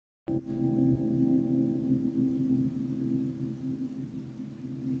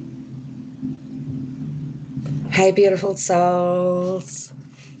Hey, beautiful souls.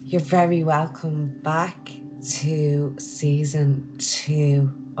 You're very welcome back to season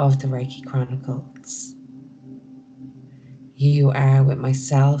 2 of the Reiki Chronicles. You are with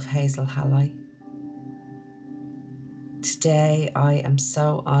myself, Hazel Halley. Today, I am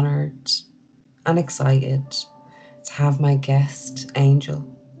so honored and excited to have my guest, Angel,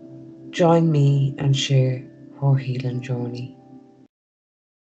 join me and share her healing journey.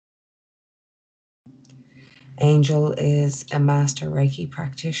 Angel is a master Reiki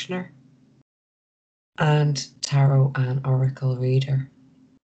practitioner and tarot and oracle reader.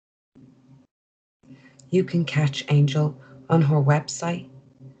 You can catch Angel on her website,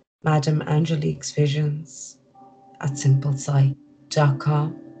 Madame Angelique's Visions, at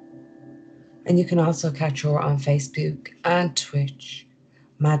simplesight.com. And you can also catch her on Facebook and Twitch,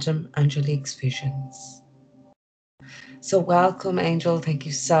 Madame Angelique's Visions. So, welcome, Angel. Thank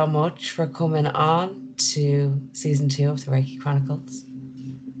you so much for coming on to season 2 of the Reiki Chronicles.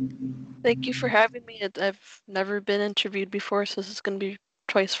 Thank you for having me. I've never been interviewed before, so this is going to be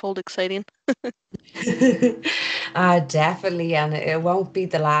twice-fold exciting. Definitely, and it won't be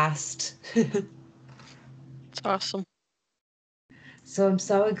the last. It's awesome. So I'm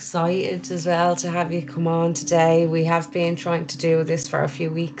so excited as well to have you come on today. We have been trying to do this for a few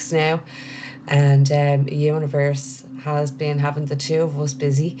weeks now, and Universe has been having the two of us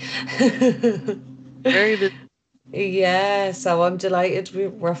busy. Very busy. Yeah, so I'm delighted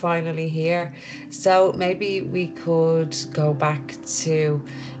we're finally here. So maybe we could go back to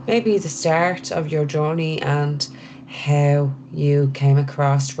maybe the start of your journey and how you came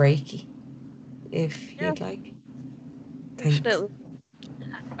across Reiki, if Yeah, you'd like. Thanks. definitely.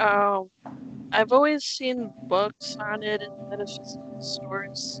 Um, I've always seen books on it in metaphysical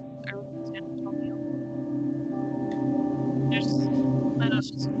stores around San Antonio. There's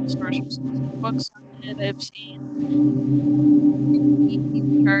metaphysical stores. I've seen books on it. I've seen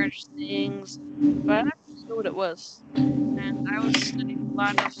charged things, but I never really knew what it was. And I was studying a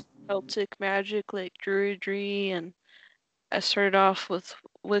lot of Celtic magic, like Druidry, and I started off with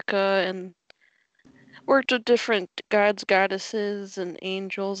Wicca and worked with different gods, goddesses, and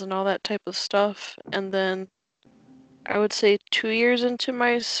angels and all that type of stuff. And then I would say 2 years into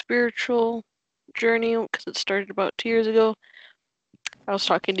my spiritual journey, because it started about 2 years ago, I was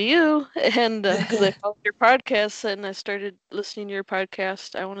talking to you, and because I followed your podcast and I started listening to your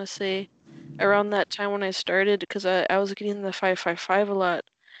podcast, I want to say around that time when I started, because I was getting the 555 a lot,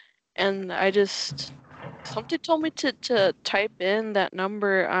 and something told me to type in that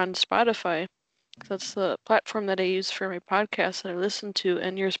number on Spotify. That's the platform that I use for my podcast that I listen to,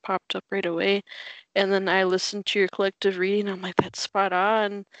 and yours popped up right away. And then I listened to your collective reading. I'm like, that's spot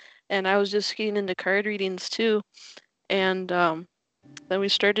on. And I was just getting into card readings too. And then we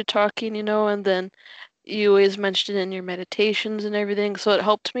started talking, and then you always mentioned it in your meditations and everything. So it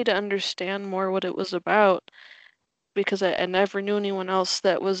helped me to understand more what it was about because I never knew anyone else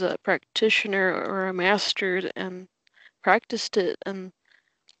that was a practitioner or a master and practiced it. And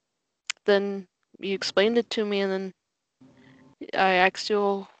then you explained it to me, and then I asked you,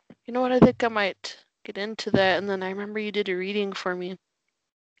 well, you know what, I think I might get into that. And then I remember you did a reading for me.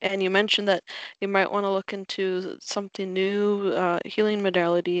 And you mentioned that you might want to look into something new, healing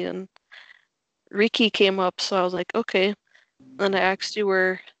modality, and Reiki came up. So I was like, okay. And I asked you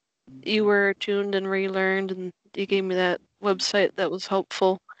where you were tuned and where you learned, and you gave me that website that was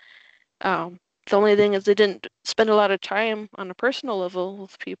helpful. The only thing is, I didn't spend a lot of time on a personal level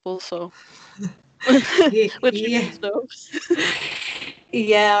with people, so which is Yeah. so.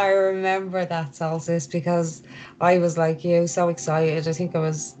 Yeah, I remember that Solstice because I was like you, so excited. I think I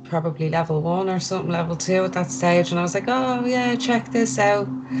was probably level 1 or something, level 2 at that stage, and I was like, oh yeah, check this out.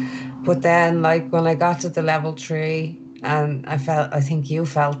 But then, like, when I got to the level 3, and I think you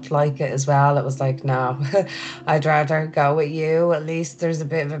felt like it as well, it was like, no, I'd rather go with you. At least there's a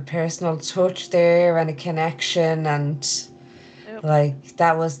bit of a personal touch there and a connection, and Yep. like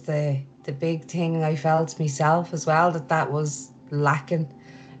that was the big thing I felt myself as well, that was lacking.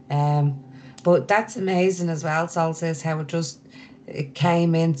 um but that's amazing as well, Sol, says how it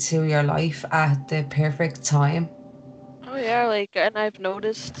came into your life at the perfect time. Oh yeah, and I've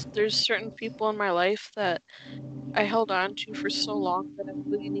noticed there's certain people in my life that I held on to for so long that I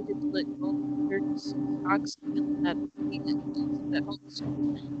really needed to let go. They're just so toxic, and that that helps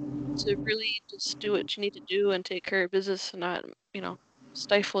you to really just do what you need to do and take care of business and not, you know,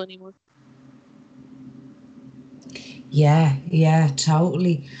 stifle anymore. Yeah, yeah,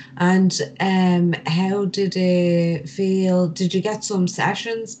 totally. And how did it feel? Did you get some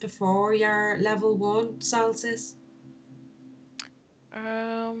sessions before your level one Celsius?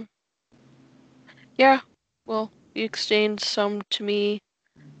 Um, yeah. Well, you exchanged some to me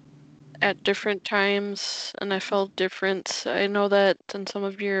at different times, and I felt different. I know that in some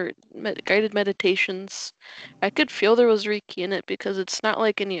of your guided meditations, I could feel there was Reiki in it because it's not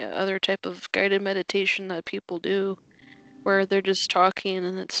like any other type of guided meditation that people do, where they're just talking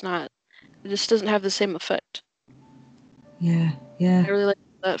and it just doesn't have the same effect. Yeah, yeah. I really like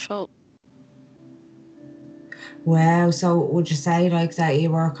how that felt. Wow. So would you say like that you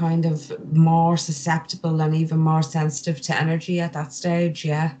were kind of more susceptible and even more sensitive to energy at that stage?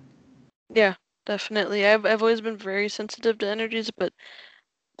 Yeah. Yeah, definitely. I've always been very sensitive to energies, but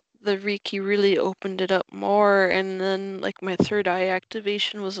the Reiki really opened it up more, and then like my third eye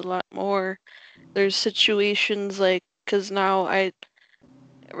activation was a lot more. There's situations like, because now I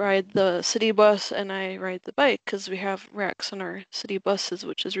ride the city bus and I ride the bike because we have racks on our city buses,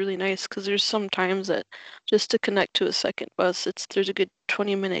 which is really nice because there's some times that just to connect to a second bus, there's a good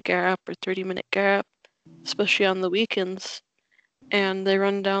 20-minute gap or 30-minute gap, especially on the weekends. And they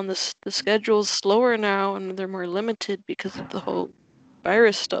run down the schedules slower now and they're more limited because of the whole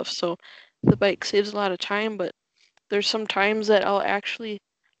virus stuff. So the bike saves a lot of time, but there's some times that I'll actually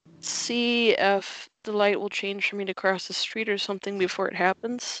see if the light will change for me to cross the street or something before it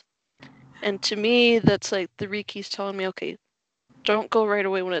happens. And to me, that's like the Reiki's telling me, okay, don't go right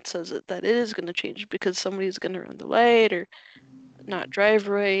away when it says that it is going to change because somebody's going to run the light or not drive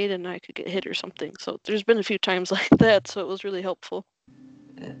right and I could get hit or something. So there's been a few times like that, so it was really helpful.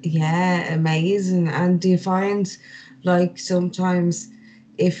 Yeah, amazing. And do you find like sometimes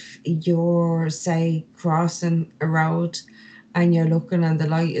if you're, say, crossing a road and you're looking and the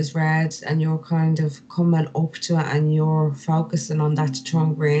light is red and you're kind of coming up to it and you're focusing on that to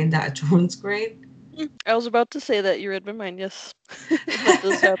turn green, that it turns green? I was about to say that you read my mind, yes. That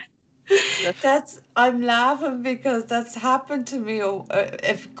does happen, definitely. I'm laughing because that's happened to me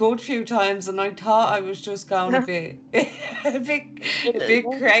a good few times, and I thought I was just going to Yeah, be a bit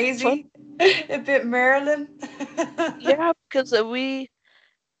no, it's fun. crazy, a bit Merlin. Yeah, because we,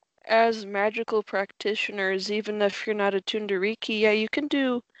 as magical practitioners, even if you're not attuned to Reiki, yeah, you can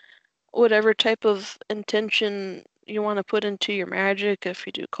do whatever type of intention you want to put into your magic, if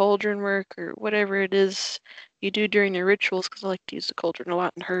you do cauldron work or whatever it is you do during your rituals, because I like to use the cauldron a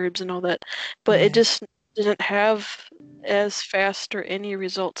lot and herbs and all that. But it Yeah. just didn't have as fast or any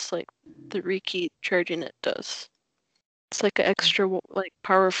results like the Reiki charging it does. It's like an extra like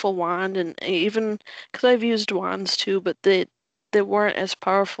powerful wand, and even because I've used wands too, but they weren't as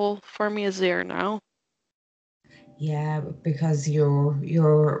powerful for me as they are now. Yeah, because your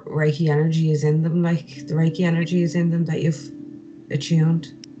Reiki energy is in them, like the Reiki energy is in them that you've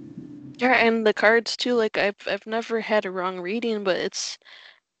attuned. Yeah, and the cards too. Like I've never had a wrong reading, but it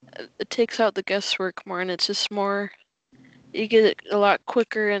takes out the guesswork more, and it's just more you get it a lot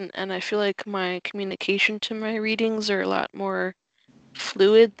quicker, and I feel like my communication to my readings are a lot more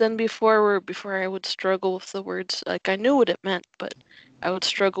fluid than before, where before I would struggle with the words. Like I knew what it meant, but I would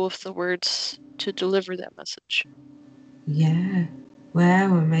struggle with the words to deliver that message. Yeah.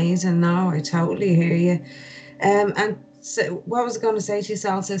 Wow, amazing. No, I totally hear you. And so what was I going to say to you,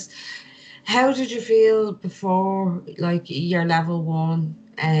 Celsius? How did you feel before, like your level one,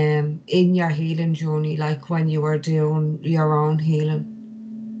 in your healing journey, like when you were doing your own healing?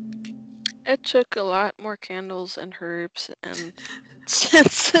 It took a lot more candles and herbs and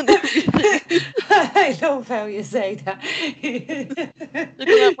scents and everything. I love how you say that. Took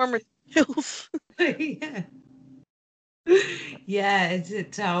a lot more materials. Yeah. Yeah,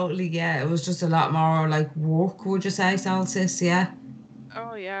 it totally, yeah. It was just a lot more like work, would you say, Celsius? Yeah.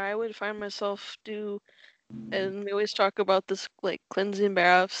 Oh yeah, I would find myself and we always talk about this like cleansing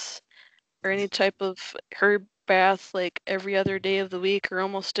baths or any type of herb bath like every other day of the week or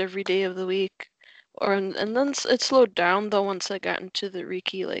almost every day of the week. And then it slowed down though once I got into the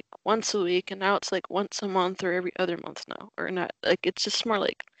Reiki like once a week, and now it's like once a month or every other month now. Or not like it's just more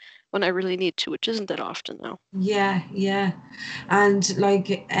like when I really need to, which isn't that often now. Yeah, yeah. And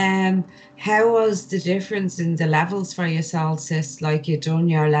like, how was the difference in the levels for yourself, sis? Like you done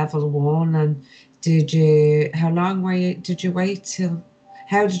your level one, and how long did you wait till,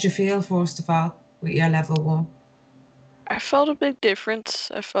 how did you feel first of all with your level one? I felt a big difference.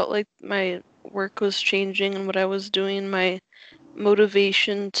 I felt like my work was changing and what I was doing, my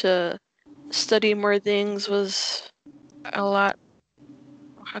motivation to study more things was a lot,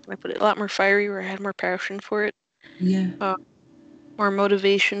 how can I put it, a lot more fiery, where I had more passion for it, Yeah, uh, more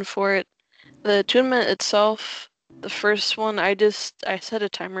motivation for it. The attunement itself, The first one, I set a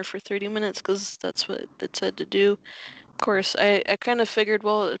timer for 30 minutes because that's what it said to do. Of course, I kind of figured,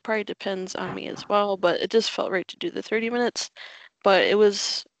 well, it probably depends on me as well, but it just felt right to do the 30 minutes. But it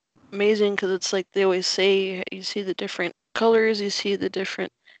was amazing because it's like they always say, you see the different colors, you see the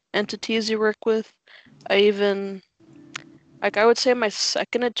different entities you work with. I would say my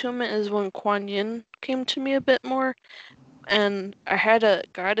second attunement is when Kuan Yin came to me a bit more. And I had a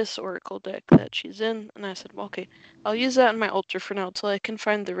goddess oracle deck that she's in, and I said, well, okay, I'll use that in my altar for now till I can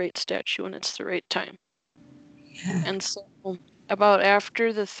find the right statue when it's the right time. Yeah. And so about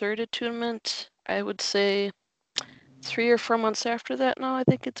after the third attunement, I would say 3 or 4 months after that now, I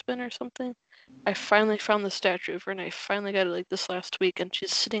think it's been or something, I finally found the statue of her, and I finally got it like this last week, and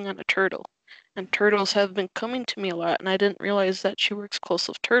she's sitting on a turtle. And turtles have been coming to me a lot, and I didn't realize that she works close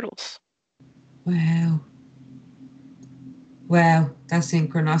with turtles. Wow. Wow, that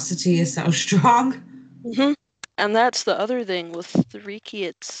synchronicity is so strong. Mm-hmm. And that's the other thing with the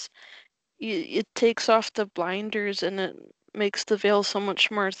Reiki, it takes off the blinders and it makes the veil so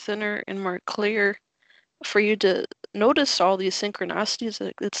much more thinner and more clear for you to notice all these synchronicities.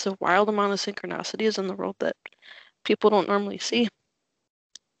 It's a wild amount of synchronicities in the world that people don't normally see.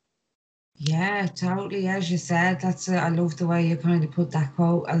 Yeah, totally. As you said, I love the way you kind of put that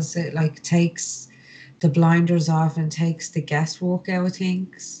quote as it like takes the blinders off and takes the guesswork out of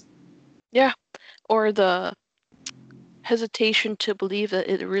things. Yeah, or the hesitation to believe that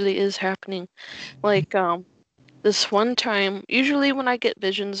it really is happening. Like this one time, usually when I get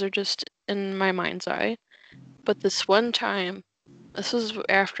visions, they're just in my mind's eye. But this one time, this was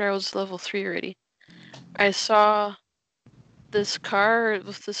after I was level 3 already. I saw this car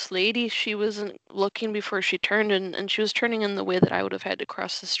with this lady. She wasn't looking before she turned, and she was turning in the way that I would have had to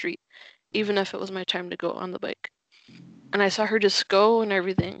cross the street, even if it was my time to go on the bike. And I saw her just go and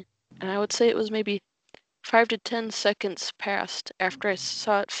everything. And I would say it was maybe 5 to 10 seconds passed after I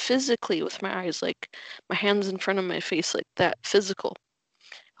saw it physically with my eyes, like my hands in front of my face, like that physical.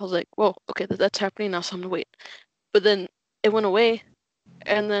 I was like, whoa, okay, that's happening now, so I'm gonna wait. But then it went away,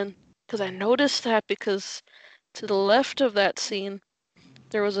 and then because I noticed that because to the left of that scene,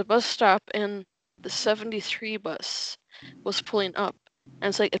 there was a bus stop and the 73 bus was pulling up. And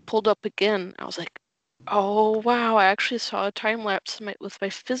it's like it pulled up again. I was like, oh wow, I actually saw a time lapse with my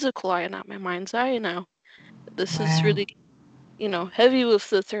physical eye, not my mind's eye now. This is Wow. really, heavy with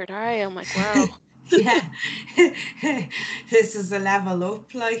the third eye. I'm like, wow. Yeah. This is a level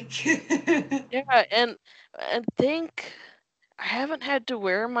up, like. Yeah, and I think I haven't had to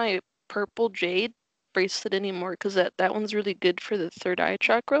wear my purple jade bracelet anymore because that one's really good for the third eye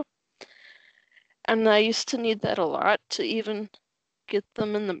chakra. And I used to need that a lot to even get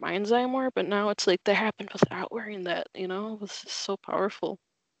them in the mind's eye more, but now it's like that happened without wearing that, It was just so powerful.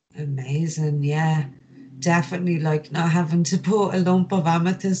 Amazing, yeah. Definitely like not having to put a lump of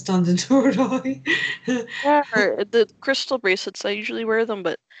amethyst on the third eye. Yeah, or the crystal bracelets, I usually wear them,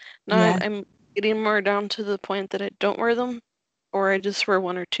 but now Yeah, I'm getting more down to the point that I don't wear them, or I just wear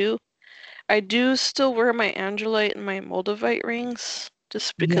one or two. I do still wear my Angelite and my Moldavite rings,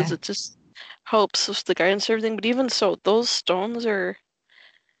 just because yeah, it just helps with the guidance and everything. But even so, those stones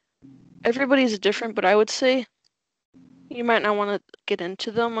everybody's different, but I would say you might not want to get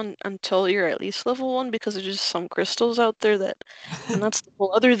into them until you're at least level 1 because there's just some crystals out there and that's the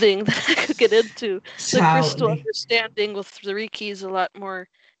whole other thing that I could get into. The crystal totally. understanding with the Reiki is a lot more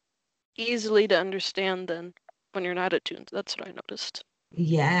easily to understand than when you're not attuned. That's what I noticed.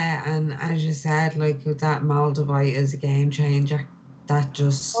 Yeah, and as you said, like with that Moldavite is a game changer. That Oh, yeah.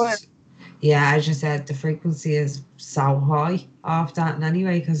 just, yeah, as you said, the frequency is so high off that, and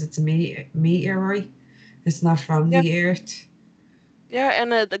anyway, because it's a meteorite, it's not from Yeah, the earth. yeah,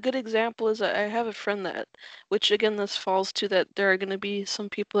 and a good example is that I have a friend which again, this falls to that there are going to be some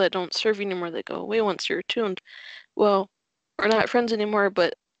people that don't serve you anymore that go away once you're attuned. Well, we're not friends anymore,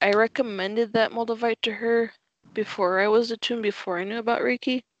 but I recommended that Moldavite to her before I was attuned, before I knew about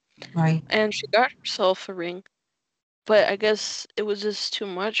Reiki, Right. and she got herself a ring. But I guess it was just too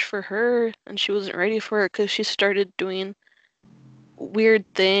much for her, and she wasn't ready for it because she started doing weird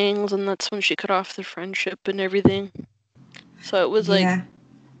things, and that's when she cut off the friendship and everything. So it was like, Yeah.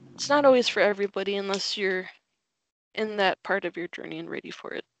 it's not always for everybody unless you're in that part of your journey and ready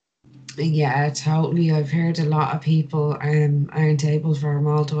for it. Yeah, totally. I've heard a lot of people aren't able for a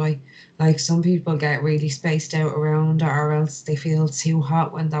Moldavite. Like some people get really spaced out around it, or else they feel too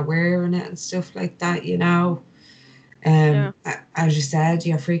hot when they're wearing it and stuff like that, you know. Yeah. As you said,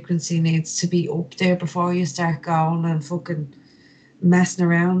 your frequency needs to be up there before you start going and fucking messing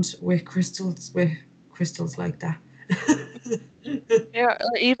around with crystals like that. Yeah,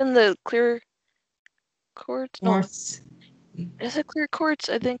 even the clear quartz? No. Quartz. Is it clear quartz?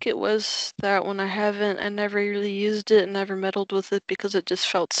 I think it was that one. I never really used it and never meddled with it because it just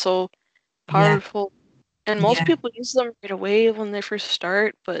felt so Yeah, powerful. And most yeah, people use them right away when they first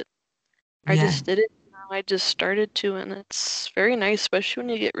start, but I yeah. just did it. Now I just started to, and it's very nice, especially when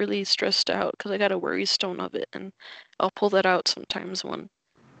you get really stressed out, because I got a worry stone of it, and I'll pull that out sometimes when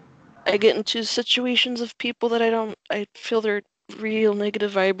I get into situations of people that I feel they're real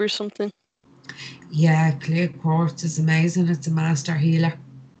negative vibe or something. Yeah, clear quartz is amazing. It's a master healer.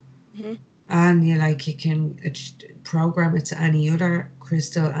 Hmm. And you can program it to any other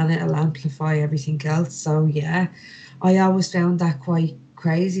crystal and it'll amplify everything else. So yeah, I always found that quite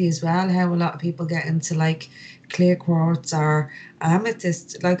crazy as well, how a lot of people get into like clear quartz or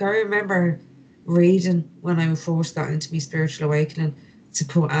amethyst. Like I remember reading when I first got into my spiritual awakening to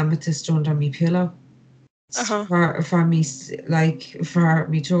put amethyst under my pillow Uh-huh. for me, like for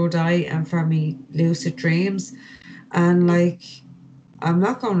me third eye and for me lucid dreams. And Hmm. like, I'm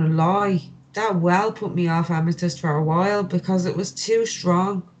not going to lie, that well put me off amethyst for a while because it was too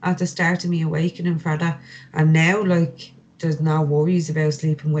strong at the start of me awakening for that. And now, like, there's no worries about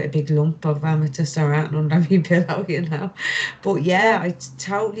sleeping with a big lump of amethyst or anything under my pillow. But yeah, Yeah. I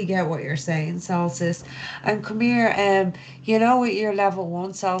totally get what you're saying, Solstice. And come here, with your level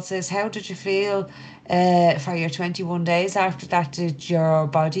one, Solstice, how did you feel for your 21 days after that? Did your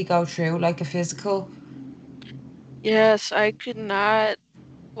body go through like a physical? Yes, I could not.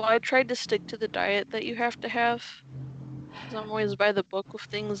 Well, I tried to stick to the diet that you have to have, 'cause I'm always by the book with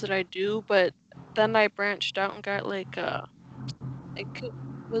things that I do, but then I branched out and got like it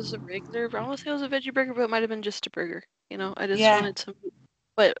was a regular, I don't want to say it was a veggie burger, but it might have been just a burger. I just Yeah. wanted some,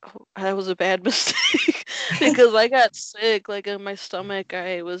 but that was a bad mistake because I got sick, like in my stomach.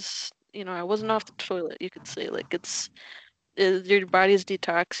 I wasn't off the toilet, you could say. Like your body's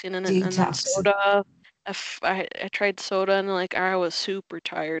detoxing, and then Detox. soda. I tried soda and like I was super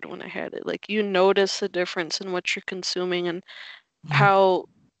tired when I had it. Like you notice the difference in what you're consuming and Yeah. how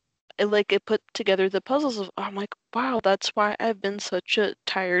it put together the puzzles of I'm like, wow, that's why I've been such a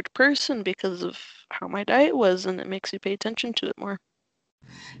tired person because of how my diet was, and it makes you pay attention to it more.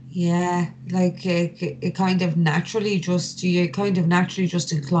 Yeah, like it kind of naturally just you kind of naturally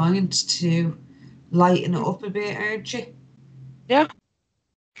just inclined to lighten it Mm. up a bit, aren't you? Yeah,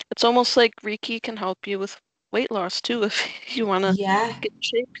 it's almost like Reiki can help you with weight loss too if you want to Yeah, get in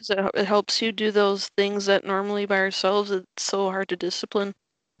shape because it helps you do those things that normally by ourselves it's so hard to discipline.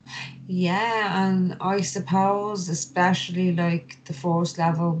 yeah, and I suppose especially like the first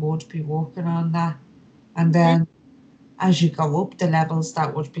level would be working on that, and Hmm. then as you go up the levels,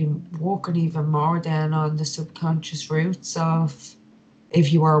 that would be working even more then on the subconscious roots of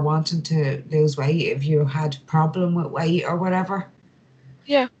if you were wanting to lose weight, if you had a problem with weight or whatever.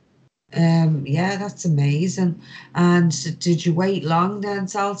 Yeah, Yeah, that's amazing. And did you wait long then,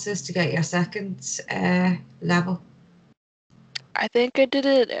 Solstice, to get your second level? I think I did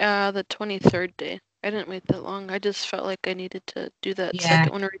it the 23rd day. I didn't wait that long. I just felt like I needed to do that Yeah,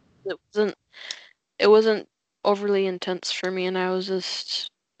 second one. It wasn't overly intense for me, and I just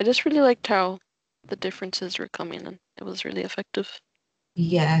really liked how the differences were coming, and it was really effective.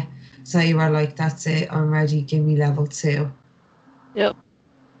 yeah. So you were like, that's it, I'm ready, give me level two. Yep.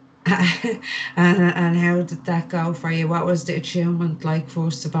 And how did that go for you? What was the achievement like,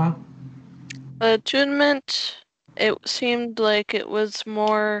 first of all? Attunement, it seemed like it was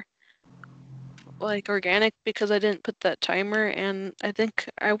more like organic because I didn't put that timer, and I think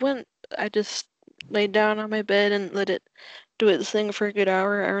I just laid down on my bed and let it do its thing for a good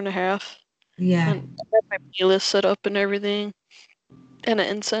hour and a half. Yeah, And I had my playlist set up and everything, and an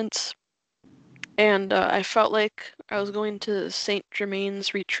incense. And I felt like I was going to Saint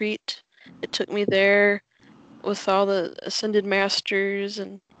Germain's retreat. It took me there with all the ascended masters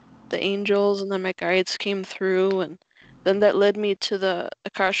and the angels, and then my guides came through, and then that led me to the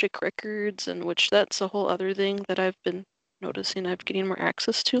Akashic records, and which that's a whole other thing that I've been noticing I'm getting more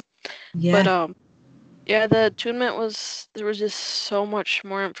access to. But yeah, yeah, the attunement there was just so much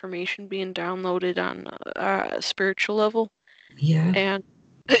more information being downloaded on a spiritual level, yeah. and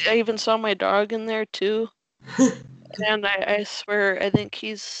I even saw my dog in there too. And I swear, I think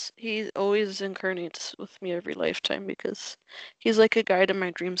he always incarnates with me every lifetime because he's like a guide in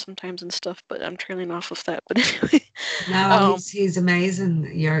my dreams sometimes and stuff, but I'm trailing off of that. But anyway, No, um, he's amazing.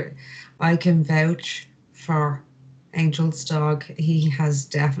 I can vouch for Angel's dog. He has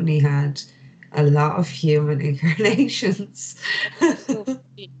definitely had a lot of human incarnations. so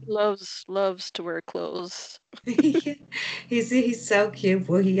he loves to wear clothes. Yeah, he's so cute,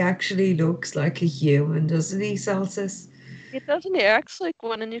 but he actually looks like a human, doesn't he, Celsus? He doesn't. He acts like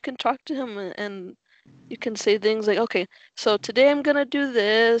one, and you can talk to him, and You can say things like, okay, so today I'm gonna do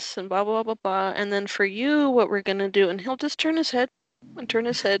this and blah blah blah blah, and then for you, what we're gonna do, and he'll just turn his head and turn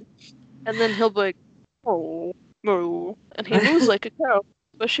his head, and then he'll be like, oh, moo, and he moves like a cow,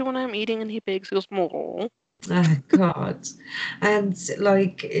 especially when I'm eating and he begs, he goes, moo. Oh God. And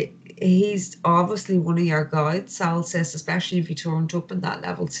like he's obviously one of your guides, Sal says, especially if you turned up in that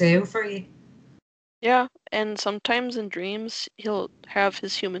level two for you. Yeah, and sometimes in dreams he'll have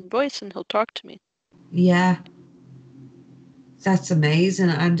his human voice and he'll talk to me. Yeah, that's amazing.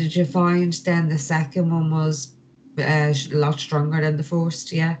 And did you find then the second one was a lot stronger than the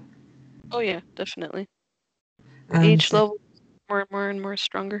first? Yeah. Oh yeah, definitely. And Each level more and more and more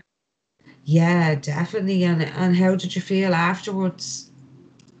stronger. yeah, definitely. And how did you feel afterwards?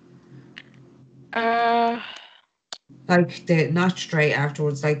 Uh, Like the not straight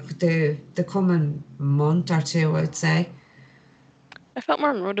afterwards, like the coming month or two, I'd say. I felt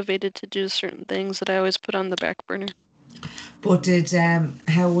more motivated to do certain things that I always put on the back burner. But did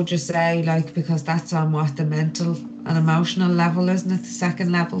how would you say, like, because that's on what the mental and emotional level, isn't it? The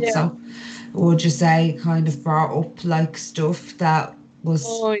second level. Yeah. So would you say kind of brought up like stuff that was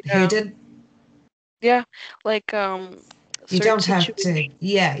Oh yeah. hidden? Yeah, like You certain don't have to, situations.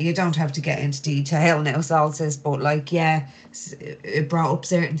 yeah, you don't have to get into detail now, Salsis, but like, yeah, it brought up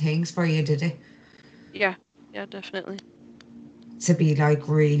certain things for you, did it? Yeah, yeah, definitely. To be like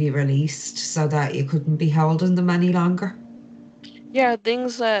really released so that you couldn't be holding them any longer. Yeah,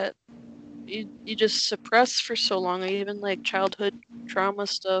 things that you just suppress for so long, even like childhood trauma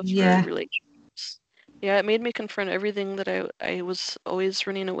stuff or Yeah, relationships. Yeah, it made me confront everything that I was always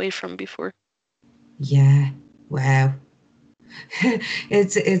running away from before. yeah, wow.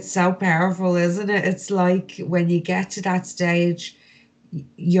 It's so powerful, isn't it? It's like when you get to that stage,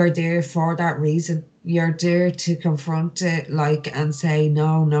 you're there for that reason. You're there to confront it, like, and say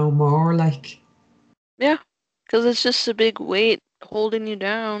no, no more. Like, Yeah, because it's just a big weight holding you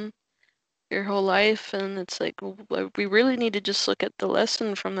down your whole life, and it's like we really need to just look at the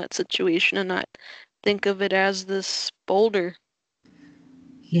lesson from that situation and not think of it as this boulder.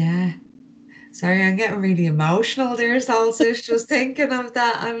 yeah. Sorry, I'm getting really emotional there, Salsa. Just thinking of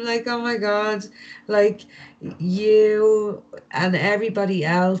that. I'm like, oh my God, like you and everybody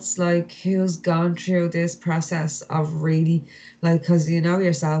else, like who's gone through this process of really, like, because you know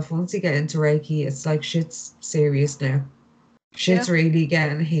yourself, once you get into Reiki, it's like shit's serious now. Yeah, Shit's really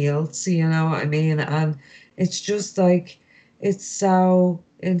getting healed. So, you know what I mean? And it's just like, it's so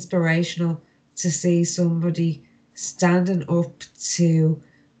inspirational to see somebody standing up to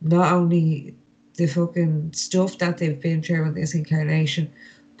not only the fucking stuff that they've been through in this incarnation,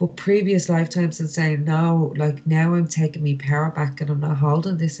 but previous lifetimes and saying, no, like now I'm taking me power back and I'm not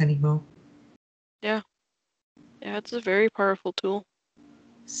holding this anymore. yeah, yeah. It's a very powerful tool.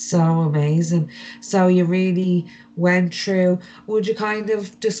 So amazing. So you really went through, would you kind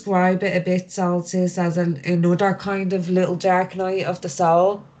of describe it a bit, Saltis, as another kind of little dark night of the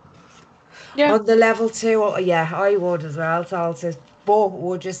soul? Yeah. On the level two, yeah, I would as well, Saltis. But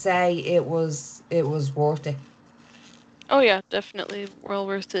would you say it was worth it? Oh yeah, definitely well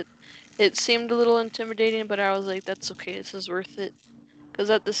worth it. It seemed a little intimidating, but I was like, that's okay. This is worth it. Because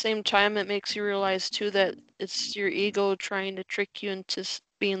at the same time, it makes you realize too that it's your ego trying to trick you into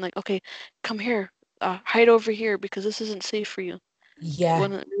being like, okay, come here, hide over here because this isn't safe for you. Yeah,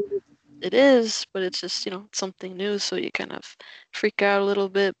 When it is, but it's just, it's something new, so you kind of freak out a little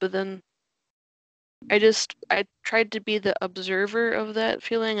bit. But then I tried to be the observer of that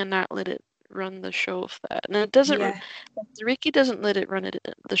feeling and not let it run the show of that. And it doesn't, yeah, the Reiki doesn't let it run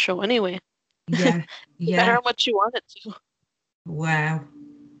the show anyway, no yeah, matter yeah. how much you want it to. Wow.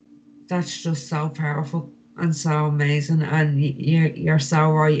 That's just so powerful and so amazing. And you're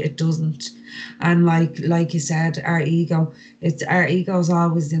so right. It doesn't. And like you said, our ego's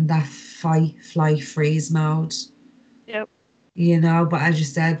always in that fight, flight, freeze mode. Yep. But as you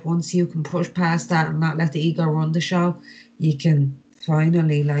said, once you can push past that and not let the ego run the show, you can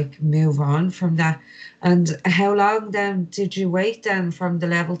finally like move on from that. And how long then did you wait then from the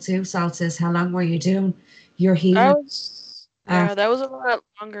level two Celsius? How long were you doing your I healing was, yeah, after? that was a lot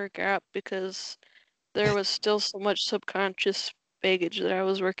longer gap because there was still so much subconscious baggage that I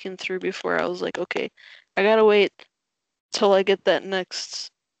was working through before I was like, okay, I gotta wait till I get that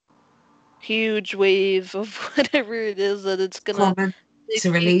next huge wave of whatever it is that it's gonna Coming take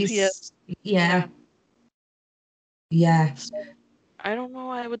to me. release? Yes. Yeah, Yeah. yeah, So I don't know,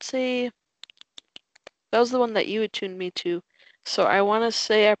 I would say that was the one that you attuned me to. So I want to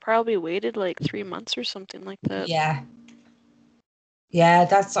say I probably waited like 3 months or something like that. yeah, yeah.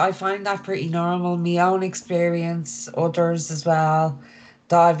 I find that pretty normal. My own experience, others as well.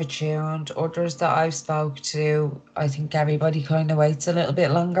 that I've attuned, others that I've spoke to, I think everybody kind of waits a little bit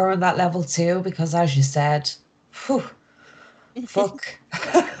longer on that level too, because as you said, whew, fuck.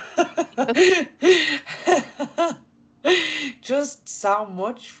 Just so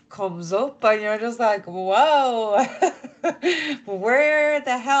much comes up and you're just like, whoa, where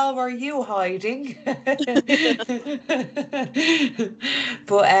the hell were you hiding? But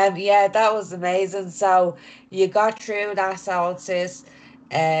yeah, that was amazing. So you got through that solstice,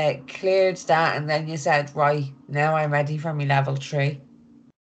 cleared that, and then you said, right, now I'm ready for my level 3.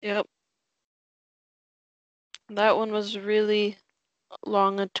 Yep. That one was really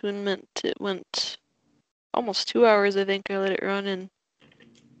long attunement. It went almost 2 hours, I think I let it run, and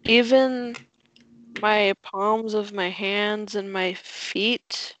even my palms of my hands and my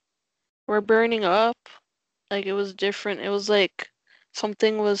feet were burning up. Like it was different. It was like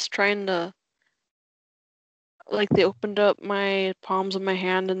something was trying to, like they opened up my palms of my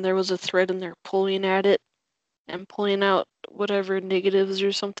hand and there was a thread and they're pulling at it and pulling out whatever negatives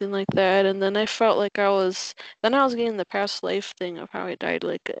or something like that. And then I felt like then I was getting the past life thing of how I died,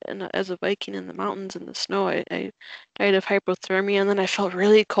 like as a Viking in the mountains in the snow. I died of hypothermia, and then I felt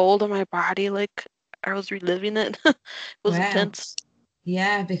really cold on my body, like I was reliving it. It was Wow. intense.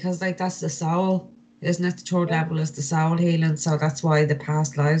 Yeah, because like that's the soul, isn't it? The third Yeah. level is the soul healing, so that's why the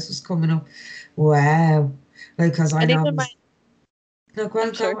past lives was coming up. Wow. Like, because I And know, even my, no, go I'm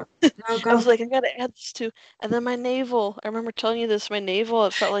on, sorry. go, no, I was go. like, I gotta add this too. And then my navel, I remember telling you this, my navel,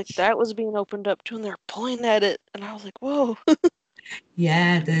 it felt like that was being opened up too, and they're pulling at it. And I was like, whoa.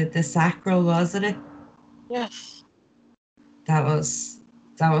 Yeah, the sacral, wasn't it? Yes. That was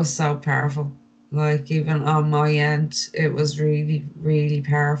that was so powerful. Like even on my end, it was really, really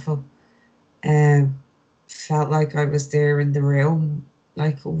powerful. Felt like I was there in the room,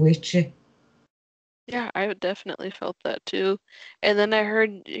 like with you. Yeah, I definitely felt that too. And then I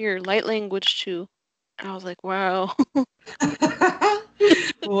heard your light language too. And I was like, wow.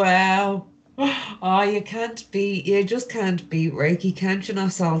 Wow. Oh, you just can't beat Reiki, can't you,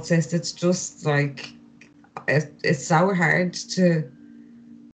 not Solstice? It's just like, it's so hard to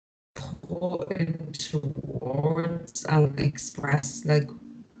put into words and express, like,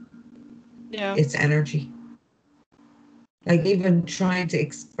 Yeah. its energy. Like, even trying to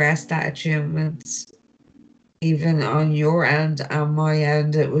express that attunement, even on your end and my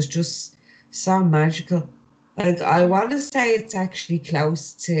end, it was just so magical. Like, I Mm. want to say it's actually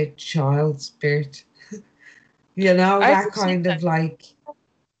close to child spirit. I That could see kind that. of like,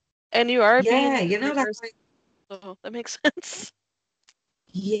 And you are yeah, being that reversed, kind, so that makes sense.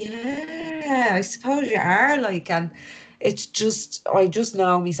 yeah, I suppose you are like, and it's just, I just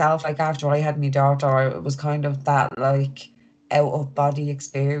know myself, like after I had my daughter, it was kind of that like out of body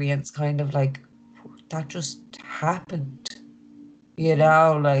experience, kind of like that just happened,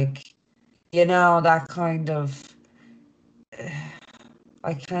 like, that kind of,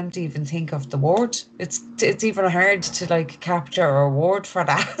 I can't even think of the word. It's even hard to like capture a word for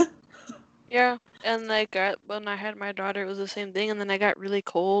that. Yeah. And I got, when I had my daughter, it was the same thing. And then I got really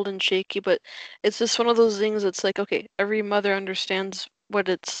cold and shaky. But it's just one of those things that's like, okay, every mother understands what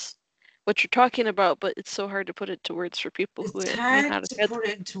you're talking about, but it's so hard to put it to words for people who It's might hard not have to had. put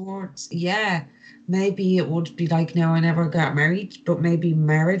it into words. Yeah, maybe it would be like now I never got married, but maybe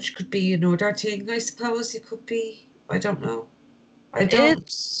marriage could be another thing. I suppose it could be. I don't know. I don't.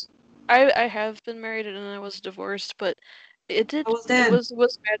 It's I have been married and I was divorced, but Well, it then was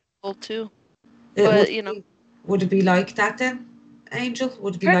magical too. it would But you know, be. Would it be like that then, Angel?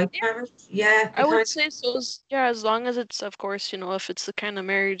 Would it be yeah, like yeah, marriage? Yeah, I would because say so. Yeah, as long as it's, of course, if it's the kind of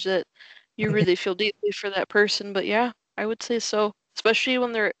marriage that you really feel deeply for that person. But yeah, I would say so. Especially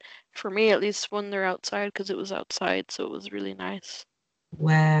when they're, for me at least, when they're outside, because it was outside, so it was really nice.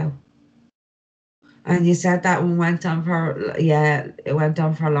 wow. And you said that one went on for, yeah, it went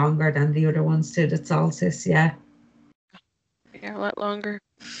on for longer than the other ones too, the solstice, yeah. Yeah, a lot longer.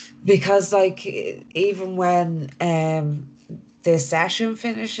 Because like even when the session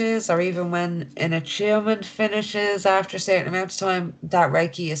finishes or even when an attunement finishes after a certain amount of time, that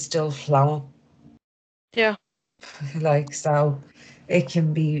Reiki is still flowing. Yeah, Like so it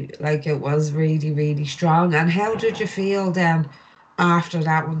can be like it was really, really strong. And how did you feel then after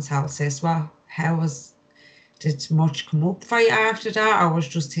that one solstice? Well, how was did much come up for you after that, or was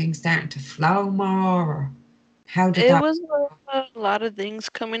just things starting to flow more? Or how did it that? was a lot of things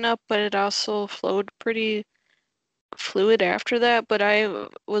coming up, but it also flowed pretty fluid after that. But I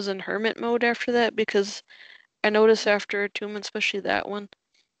was in hermit mode after that because I noticed after attunement, especially that one,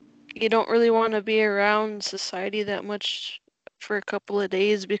 you don't really want to be around society that much for a couple of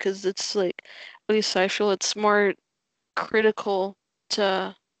days because it's like, at least I feel it's more critical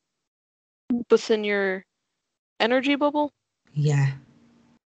within your energy bubble. Yeah.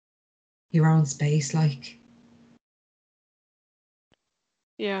 Your own space, like.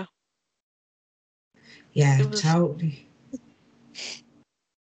 Yeah, Yeah, it was totally.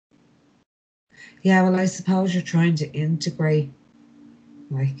 Yeah, well, I suppose you're trying to integrate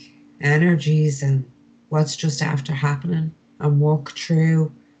like energies and what's just after happening and work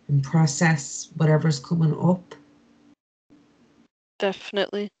through and process whatever's coming up.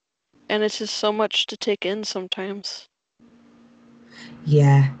 definitely, and it's just so much to take in sometimes.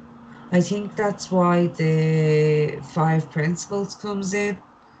 Yeah, I think that's why the five principles comes in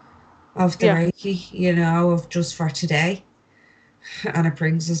of the Yeah, Reiki, of just for today. And it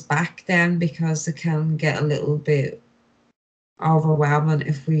brings us back then because it can get a little bit overwhelming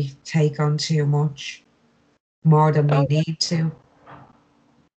if we take on too much, more than we oh, need to.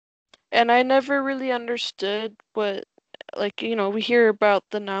 and I never really understood what, like, we hear about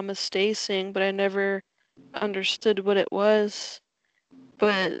the Namaste sing, but I never understood what it was.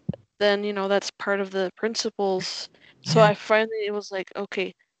 But then, that's part of the principles. So Yeah. I finally it was like,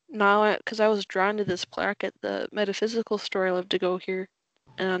 okay, now, because I was drawn to this plaque at the metaphysical store I love to go here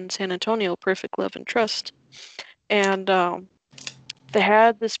in San Antonio, Perfect Love and Trust. And they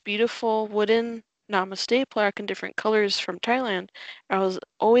had this beautiful wooden Namaste plaque in different colors from Thailand. I was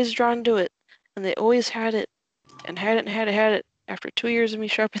always drawn to it, and they always had it and had it and had it, had it. After 2 years of me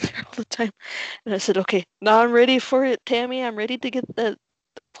shopping there all the time, and I said, okay, now I'm ready for it, Tammy. I'm ready to get that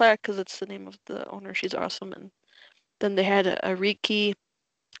plaque because it's the name of the owner. She's awesome. And then they had a Reiki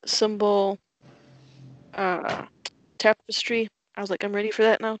symbol uh, tapestry. I was like, I'm ready for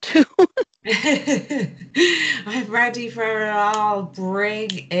that now too. I'm ready for it all. Bring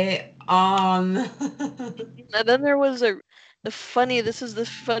it on. And then there was this is the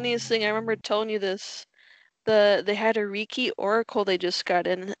funniest thing. I remember telling you this. They had a Reiki Oracle they just got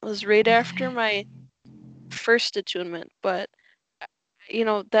in. It was right after Yeah. my first attunement, but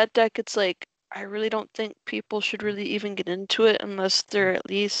that deck, it's like I really don't think people should really even get into it unless they're at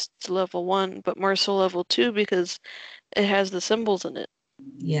least level 1, but more so level 2 because it has the symbols in it.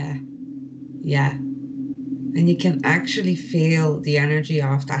 Yeah. Yeah. And you can actually feel the energy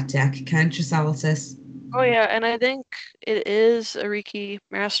off that deck, can't you, Salsis? Oh yeah, and I think it is a Reiki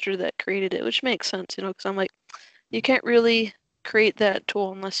master that created it, which makes sense, because I'm like, you can't really create that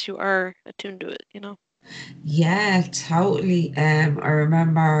tool unless you are attuned to it. Yeah, totally. I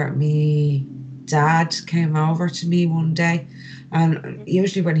remember me dad came over to me one day, and Mhm.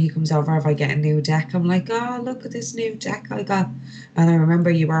 usually when he comes over, if I get a new deck, I'm like, "Oh, look at this new deck I got." And I remember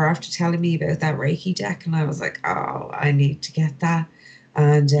you were after telling me about that Reiki deck, and I was like, "Oh, I need to get that."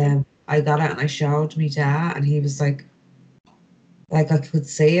 And I got it, and I showed me dad, and he was like I could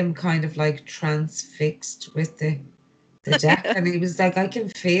see him kind of like transfixed with the deck, Yeah. and he was like, I can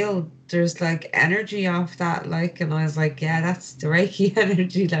feel there's like energy off that, like, and I was like, yeah, that's the Reiki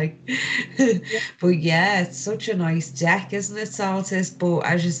energy, like. Yeah. But yeah, it's such a nice deck, isn't it, Saltis? But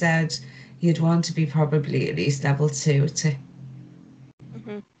as you said, you'd want to be probably at least level 2 to.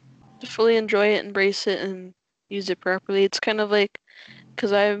 hmm To fully enjoy it, embrace it, and use it properly. It's kind of like,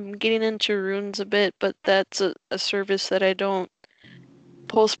 because I'm getting into runes a bit, but that's a service that I don't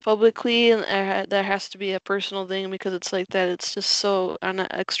post publicly, and that has to be a personal thing because it's like that. It's just so on an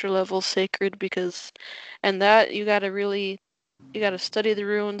extra level sacred and that you gotta study the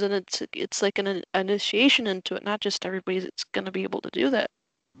runes, and it's like an initiation into it. Not just everybody's it's gonna be able to do that.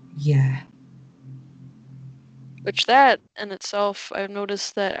 Yeah, Which that in itself, I've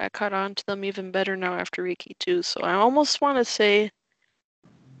noticed that I caught on to them even better now after Reiki too. So I almost want to say,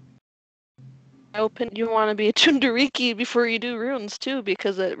 I open you want to be attuned to Reiki before you do runes too,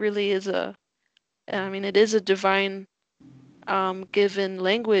 because it really is it is a divine given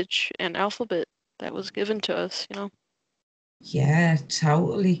language and alphabet that was given to us. yeah,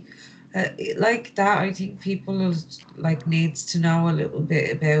 totally. Like that, I think people like needs to know a little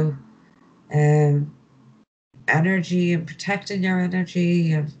bit about um energy and protecting your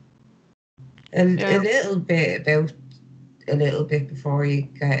energy and a Yeah. little bit about a little bit before you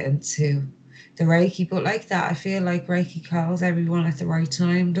get into the Reiki. But like that, I feel like Reiki calls everyone at the right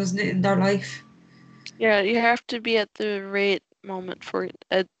time, doesn't it, in their life? Yeah, you have to be at the right moment for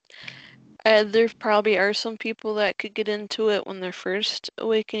it. There probably are some people that could get into it when they're first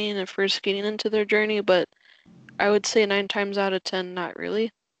awakening and first getting into their journey, but I would say 9 times out of 10, not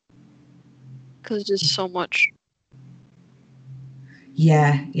really, because just so much.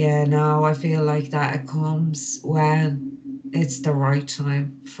 Yeah, yeah, no, I feel like that it comes when it's the right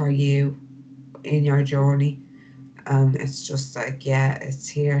time for you in your journey. And it's just like, yeah, it's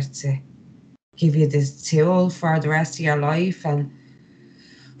here to give you this tool for the rest of your life. And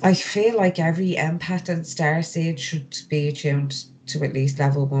I feel like every empath and starseed should be attuned to at least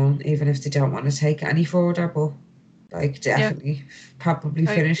level 1, even if they don't want to take it any further. But like, Yeah, definitely, probably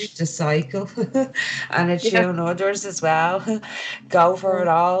I agree. finish the cycle and Yeah. attune others as well. Go for Yeah. it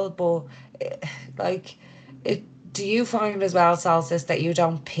all. But like, it. Do you find as well, Solstice, that you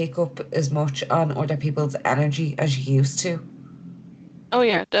don't pick up as much on other people's energy as you used to? Oh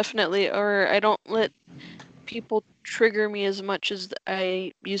yeah, definitely. Or I don't let people trigger me as much as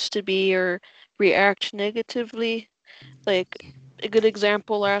I used to be or react negatively. Like a good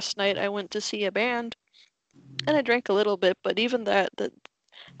example, last night I went to see a band and I drank a little bit, but even that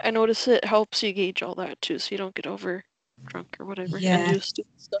I notice it helps you gauge all that too, so you don't get over drunk or whatever and Yeah, do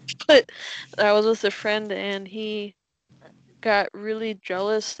stupid stuff. But I was with a friend and he got really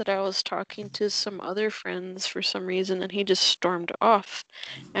jealous that I was talking to some other friends for some reason and he just stormed off.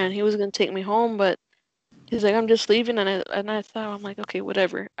 And he was gonna take me home, but he's like, I'm just leaving, and I thought, I'm like, okay,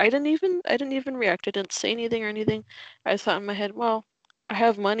 whatever. I didn't even react. I didn't say anything or anything. I thought in my head, well, I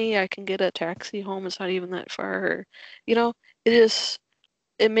have money. I can get a taxi home. It's not even that far. Or, you know, it is.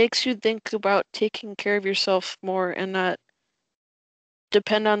 It makes you think about taking care of yourself more and not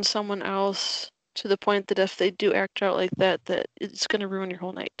depend on someone else to the point that if they do act out like that, that it's gonna ruin your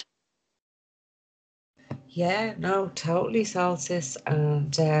whole night. yeah, no, totally, Solstice.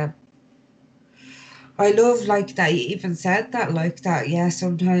 And I love like that you even said that like that. Yeah,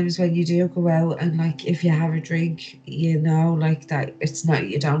 sometimes when you do go out and like if you have a drink, like that it's not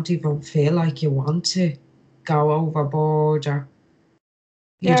you don't even feel like you want to go overboard or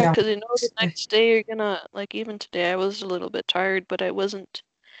you Yeah, don't. because you know the next day you're gonna like even today I was a little bit tired, but I wasn't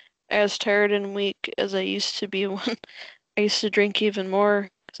as tired and weak as I used to be when I used to drink even more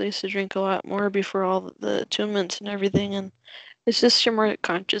because I used to drink a lot more before all the attunements and everything. And it's just you're more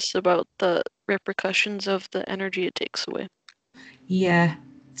conscious about the repercussions of the energy it takes away. Yeah,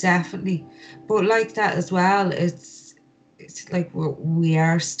 definitely. But like that as well, it's like we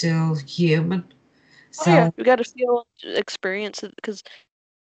are still human. Oh yeah, So you got to feel, experience it because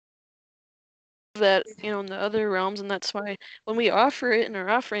that in the other realms, and that's why when we offer it in our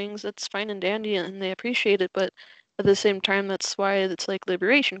offerings, that's fine and dandy, and they appreciate it. But at the same time, that's why it's like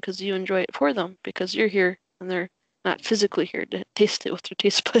liberation because you enjoy it for them because you're here and they're not physically here to taste it with their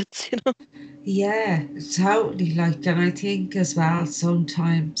taste buds, you know? yeah, totally. Like, and I think as well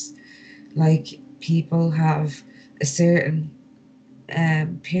sometimes like people have a certain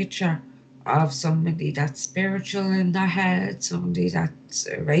picture of somebody that's spiritual in their head, somebody that's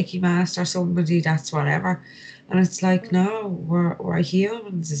a Reiki master, somebody that's whatever. And it's like, no, we're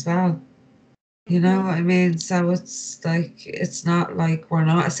humans as well. You know Mm-hmm. what I mean? So it's like it's not like we're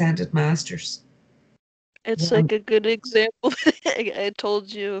not ascended masters. It's We're, like a good example I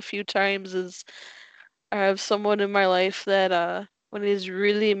told you a few times is I have someone in my life that when he's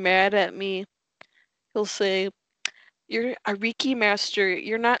really mad at me, he'll say, "You're a Reiki master.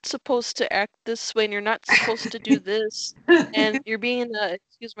 You're not supposed to act this way and you're not supposed to do this. And you're being a,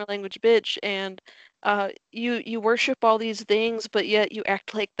 excuse my language, bitch, and you worship all these things, but yet you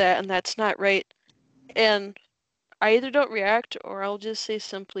act like that and that's not right." And I either don't react or I'll just say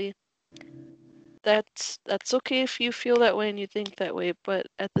simply, that's okay if you feel that way and you think that way, but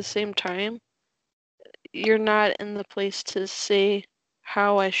at the same time, you're not in the place to say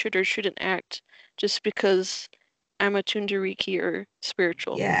how I should or shouldn't act just because I'm attuned to Reiki or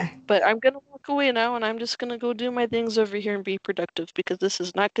spiritual. yeah, But I'm gonna walk away now and I'm just gonna go do my things over here and be productive because this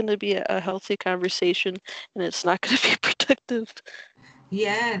is not gonna be a healthy conversation and it's not gonna be productive.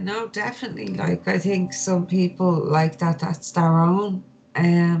 yeah, no, definitely. Like I think some people like that. That's their own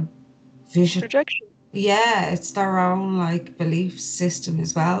um vision. Projection. Yeah, it's their own like belief system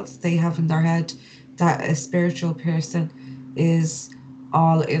as well. They have in their head that a spiritual person is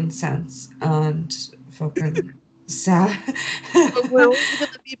all incense and fucking sad. But we're always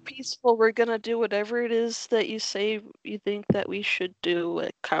gonna be peaceful. We're gonna do whatever it is that you say you think that we should do.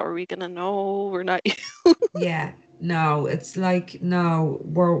 Like, how are we gonna know we're not you? Yeah, no, it's like no,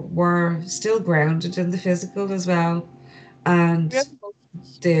 we're still grounded in the physical as well, and We have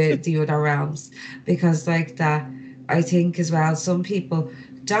emotions. the other realms, because like that, I think as well. Some people,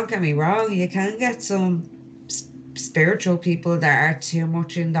 don't get me wrong, you can get some spiritual people that are too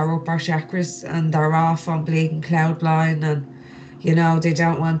much in their upper chakras and they're off on bleeding cloud line, and they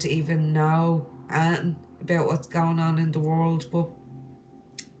don't want to even know anything about what's going on in the world, but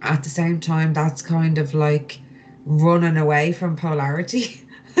at the same time, that's kind of like running away from polarity.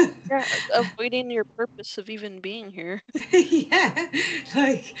 Yeah, avoiding your purpose of even being here. Yeah,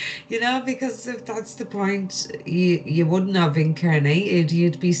 like because if that's the point, you wouldn't have incarnated.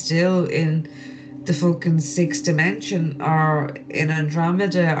 You'd be still in the fucking sixth dimension or in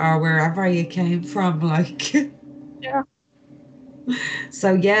Andromeda or wherever you came from. Like, Yeah.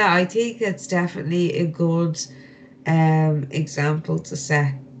 so yeah, I think it's definitely a good example to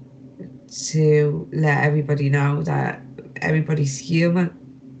set to let everybody know that everybody's human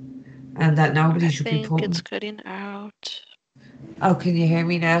and that nobody I should be think it's putting. cutting out. Oh, can you hear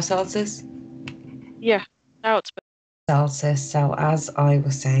me now, Celsius? Yeah. Now it's better. Celsius. So as I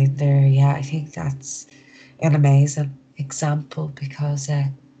was saying there, yeah, I think that's an amazing example because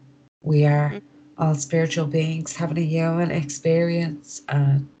we are Mhm. all spiritual beings having a human experience,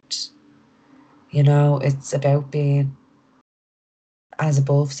 and it's about being as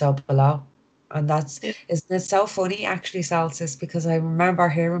above, so below. And Yeah. isn't it so funny actually, Celsius, because I remember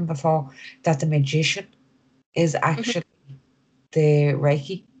hearing before that the magician is Mhm. actually the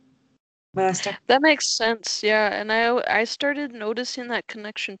Reiki master. That makes sense. Yeah, and I started noticing that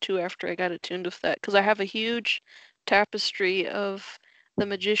connection too after I got attuned with that because I have a huge tapestry of the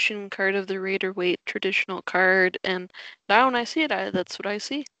magician card of the Rider Waite traditional card, and now when I see it, that's what I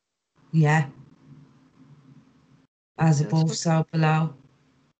see. Yeah, as That's above, what. so below,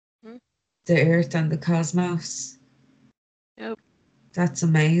 Mhm. the earth and the cosmos. Yep. That's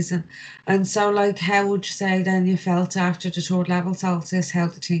amazing. And so, like, how would you say then you felt after the third level Celsius? How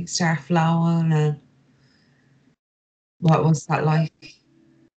did things start flowing, and what was that like?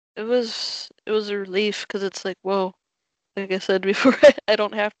 It was a relief because it's like, whoa, like I said before, I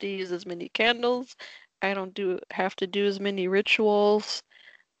don't have to use as many candles. I don't do have to do as many rituals.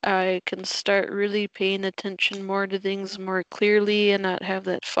 I can start really paying attention more to things more clearly and not have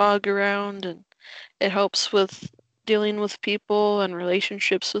that fog around. And it helps with dealing with people and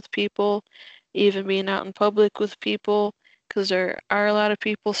relationships with people, even being out in public with people, because there are a lot of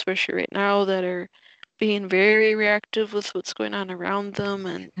people, especially right now, that are being very reactive with what's going on around them.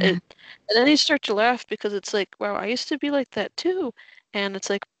 And then you start to laugh because it's like, wow, I used to be like that too. And it's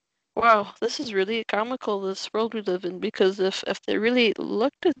like, wow, this is really comical, this world we live in, because if they really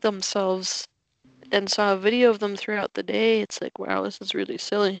looked at themselves and saw a video of them throughout the day, it's like, wow, this is really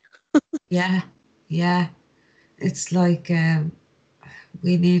silly. Yeah, yeah. It's like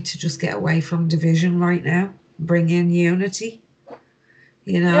we need to just get away from division right now, bring in unity,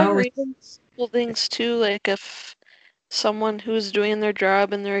 you Yeah, know? or even simple things too, like if someone who's doing their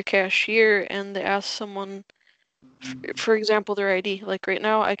job and they're a cashier and they ask someone, for example, their ID. Like right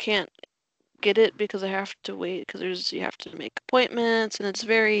now, I can't get it because I have to wait because you have to make appointments and it's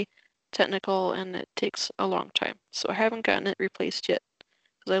very technical and it takes a long time. So I haven't gotten it replaced yet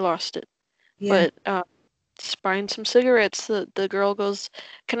because I lost it. Yeah, But just buying some cigarettes, the girl goes,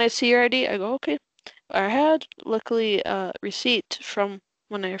 "Can I see your ID?" I go, "Okay." I had luckily a receipt from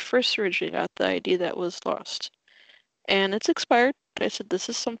when I first originally got the ID that was lost, and it's expired. I said, "This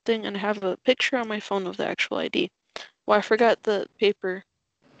is something," and I have a picture on my phone of the actual ID. Well, I forgot the paper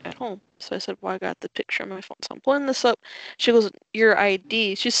at home. So I said, "Well, I got the picture on my phone." So I'm pulling this up. She goes, "Your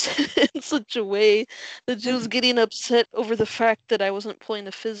ID." She said it in such a way that she was getting upset over the fact that I wasn't pulling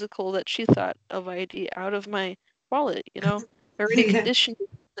a physical that she thought of ID out of my wallet, you know? I already yeah. conditioned it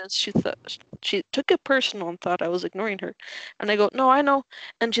that she took it personal and thought I was ignoring her. And I go, "No, I know."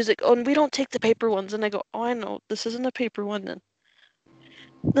 And she's like, "Oh, and we don't take the paper ones." And I go, "Oh, I know. This isn't a paper one then."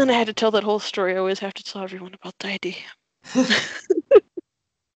 Then I had to tell that whole story. I always have to tell everyone about the ID.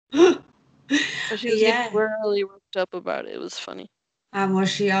 But she was getting Yeah. really worked up about it. It was funny. And was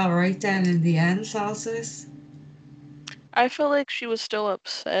she all right then in the end, Celsius? I felt like she was still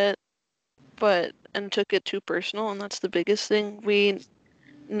upset, but and took it too personal, and that's the biggest thing. We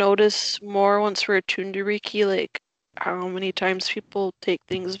notice more once we're attuned to Reiki, like how many times people take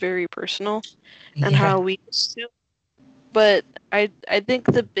things very personal and Yeah, how we used to. But I think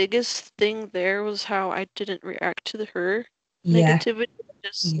the biggest thing there was how I didn't react to her yeah, negativity.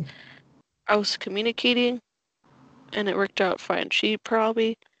 Just yeah, I was communicating and it worked out fine. She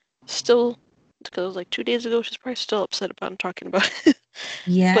probably still, because it was like 2 days ago, she's probably still upset about talking about it.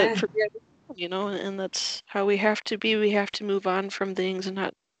 But yeah. for me, and that's how we have to be. We have to move on from things and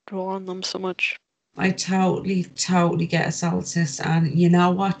not dwell on them so much. I totally, totally get a Celsius. And you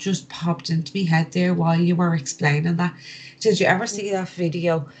know what just popped into my head there while you were explaining that? Did you ever Mm. see that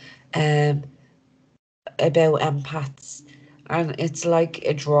video um about empaths? And it's like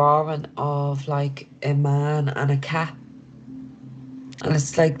a drawing of like a man and a cat. And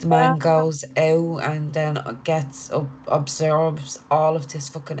it's like the Yeah, man goes out and then gets up, absorbs all of this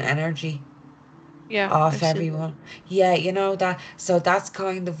fucking energy yeah, off I've seen that. everyone. Yeah, you know that. So that's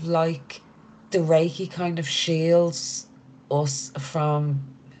kind of like the Reiki kind of shields us from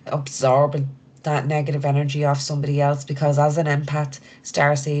absorbing. that negative energy off somebody else, because as an empath,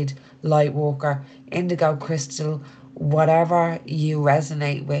 starseed, light worker, indigo crystal, whatever you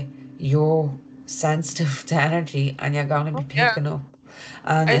resonate with, you're sensitive to energy and you're going to be Oh yeah, picking up.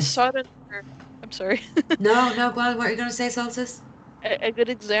 And I it's saw it in her. I'm sorry. no, no, go on, what are you going to say, Solstice? A good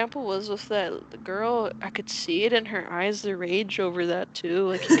example was with that the girl. I could see it in her eyes, the rage over that too.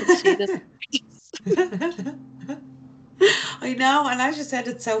 Like you could see it in her face. I know, and as you said,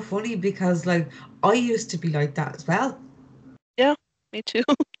 it's so funny because like I used to be like that as well. Yeah, me too.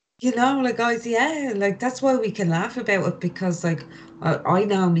 You know, like guys, yeah, like that's why we can laugh about it because like I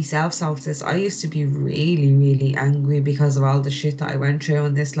know myself, Solstice, I used to be really, really angry because of all the shit that I went through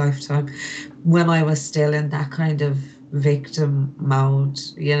in this lifetime when I was still in that kind of victim mode,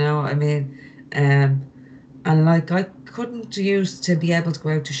 you know what I mean? Um, and like I couldn't used to be able to go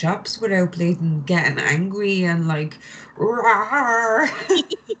out to shops without bleeding getting angry and like roar.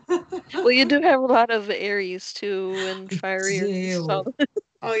 Well, you do have a lot of Aries too, and I fire Aries. So do.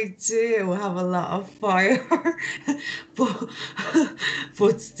 I do have a lot of fire,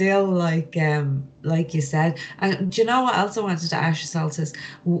 but still, like you said, and do you know what else I wanted to ask yourself is,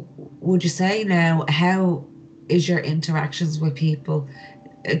 would you say now how is your interactions with people?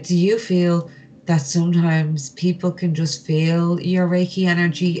 Do you feel that sometimes people can just feel your Reiki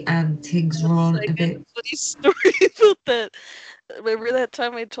energy and things yes, run I a got bit? a funny story about that. Remember that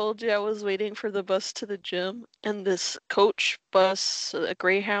time I told you I was waiting for the bus to the gym, and this coach bus, a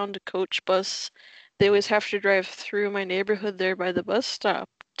Greyhound coach bus, they always have to drive through my neighborhood there by the bus stop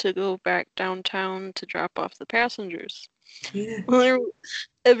to go back downtown to drop off the passengers. Yeah. Well,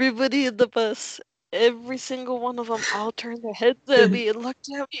 everybody in the bus, every single one of them, all turned their heads at me and looked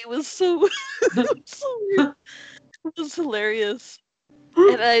at me. It was so, so weird. It was hilarious.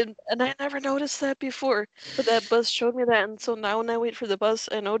 And I never noticed that before, but that bus showed me that, and so now when I wait for the bus,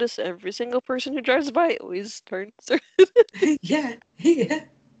 I notice every single person who drives by always turns their Yeah, yeah.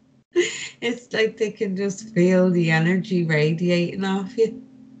 It's like they can just feel the energy radiating off you.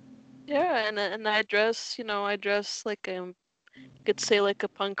 yeah, and I dress, I dress like you could say like a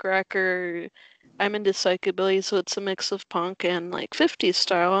punk rocker. I'm into psychobilly, so it's a mix of punk and like 50s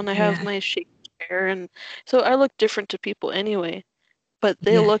style, and I have Yeah, my shaved hair, and so I look different to people anyway, but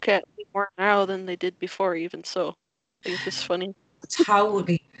they yeah, look at me more now than they did before, even so. Like, it's just funny.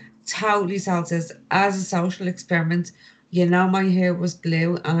 totally, totally Celsius. As a social experiment, you know, my hair was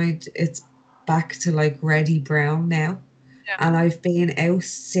blue and it's back to like reddy brown now. Yeah. And I've been out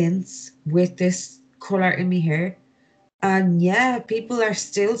since with this color in my hair. And yeah, people are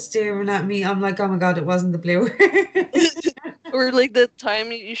still staring at me. I'm like, oh my God, it wasn't the blue. Or like the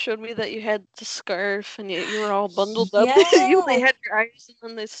time you showed me that you had the scarf and you were all bundled up. You only Yeah. had your eyes and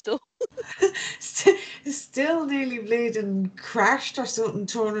then they still. St- Still nearly bleeding crashed or something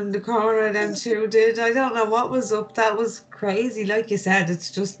turning the corner then too did. I don't know what was up. That was crazy. Like you said,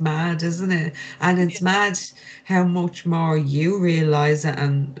 it's just mad, isn't it? And it's Yeah. mad how much more you realise it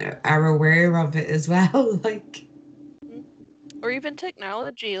and are aware of it as well. Like, Mhm. Or even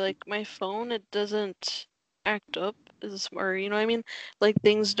technology, like my phone, it doesn't act up or you know what I mean? Like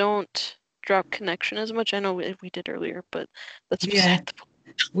things don't drop connection as much. I know we did earlier, but that's yeah. beside the point.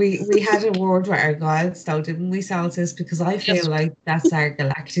 We had a word with our guides though, didn't we, Celsius? Because I feel Yes, like that's our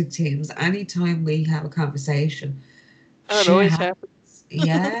galactic teams. Anytime we have a conversation, that shit always happens. happens.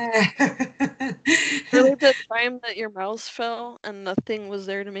 Yeah. Or like the time that your mouse fell and nothing was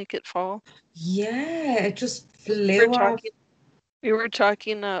there to make it fall. Yeah, it just We're flew off. talking We were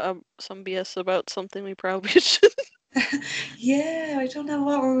talking some BS about something we probably should. Yeah, I don't know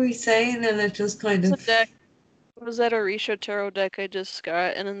what were we saying, and it just kind It's a of deck. It was that Orisha Tarot deck I just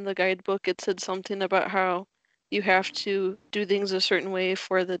got, and in the guidebook it said something about how you have to do things a certain way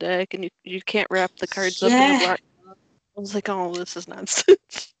for the deck, and you can't wrap the cards up in a yeah. black. I was like, oh, this is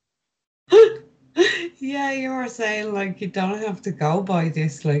nonsense. Yeah, you were saying like you don't have to go by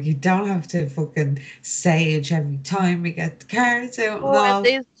this, like you don't have to fucking sage every time we get the cards out and Oh, and all.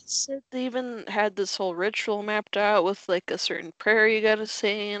 they said they even had this whole ritual mapped out with like a certain prayer you gotta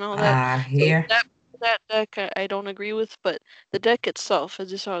say and all that. Ah, So here. that deck I don't agree with, but the deck itself I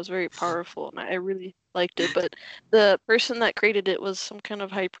just thought was very powerful and I really liked it. But the person that created it was some kind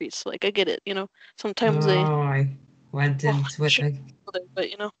of high priest. Like I get it, sometimes they Oh, I went well into it should like but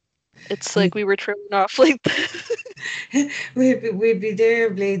it's like we we were trailing off like that. we'd be there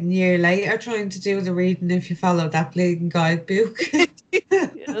a bleeding year later trying to do the reading if you follow that bleeding guidebook.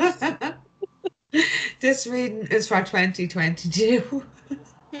 Yes. This reading is for 2022.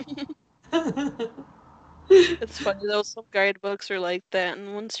 It's funny though, some guidebooks are like that,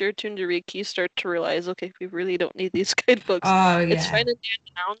 and once you're tuned to Reiki, you start to realize, okay, we really don't need these guidebooks. Oh It's yeah. fine to do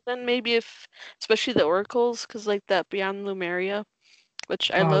it now and then, maybe if, especially the oracles, because like that Beyond Lumeria,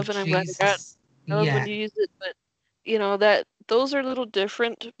 which I Oh love and I'm glad I got. Jesus. I love when Yeah. you use it, but that those are a little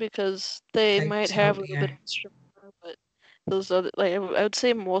different because they They might have a totally little are. bit of extra power, but those other, like I would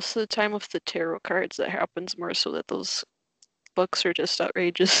say most of the time with the tarot cards, that happens more so that those books are just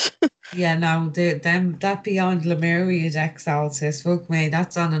outrageous. Yeah, no, that Beyond Lemuria deck, says, fuck me,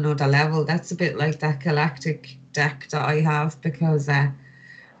 that's on another level. That's a bit like that galactic deck that I have because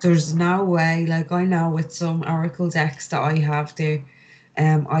there's no way, like I know with some Oracle decks that I have there,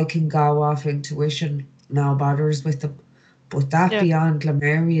 I can go off intuition, no bothers with them. But that Yeah, Beyond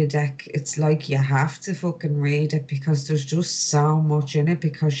Lemuria deck, it's like you have to fucking read it because there's just so much in it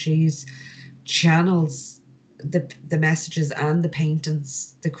because she's channels the messages and the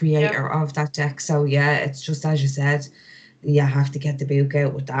paintings, the yeah, creator of that deck. So yeah, it's just as you said, you have to get the book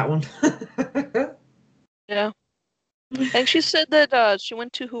out with that one. yeah. And she said that she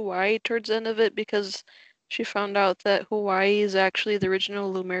went to Hawaii towards the end of it because she found out that Hawaii is actually the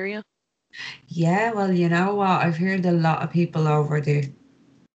original Lumeria. Yeah, well, you know what? I've heard a lot of people over there,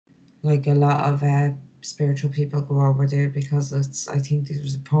 like a lot of spiritual people go over there because I think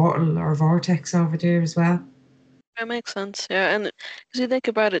there's a portal or vortex over there as well. That makes sense, yeah. And because you think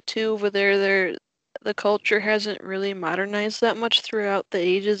about it too, over there, the culture hasn't really modernized that much throughout the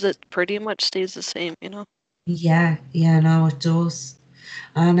ages. It pretty much stays the same. Yeah, yeah, no, it does.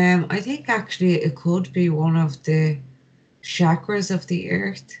 And I think actually it could be one of the chakras of the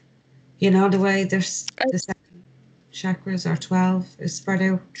earth. You know, the way there's I- the seven chakras are 12 is spread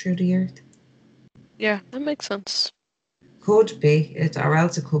out through the earth. Yeah, that makes sense. Could be it, or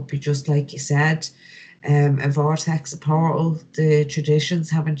else it could be just like you said, a vortex, a portal. The traditions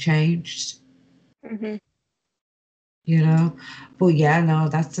haven't changed, Hmm. you know. But yeah, no,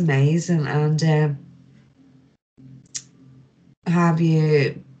 that's amazing. And have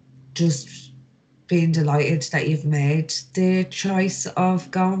you just been delighted that you've made the choice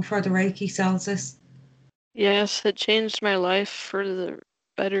of going for the Reiki Celsius? Yes, it changed my life for the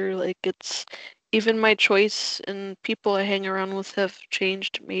better. Like it's even my choice and people I hang around with have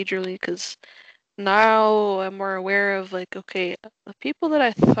changed majorly because now I'm more aware of like, okay, the people that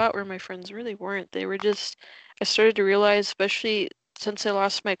I thought were my friends really weren't. They were just, I started to realize, especially since I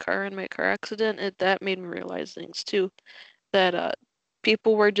lost my car in my car accident, that made me realize things too. That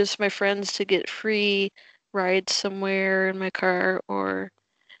people were just my friends to get free rides somewhere in my car, or,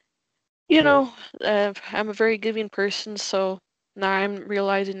 you know, I'm a very giving person, so now I'm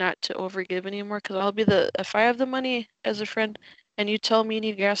realizing not to overgive anymore because if I have the money as a friend, and you tell me you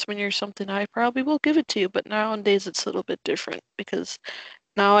need gas money or something, I probably will give it to you. But nowadays it's a little bit different because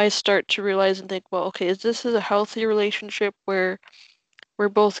now I start to realize and think, well, okay, is this a healthy relationship where we're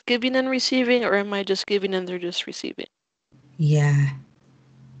both giving and receiving, or am I just giving and they're just receiving? Yeah.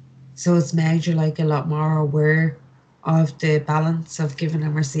 So it's made you like a lot more aware of the balance of giving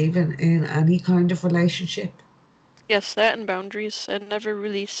and receiving in any kind of relationship. Yes, that and boundaries. I never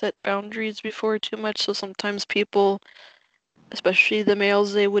really set boundaries before too much, so sometimes people, especially the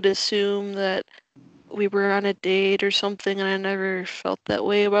males, they would assume that we were on a date or something, and I never felt that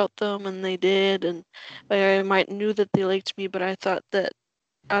way about them, and they did, and I might knew that they liked me, but I thought that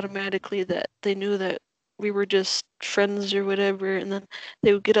automatically that they knew that we were just friends or whatever, and then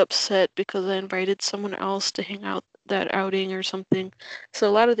they would get upset because I invited someone else to hang out that outing or something. So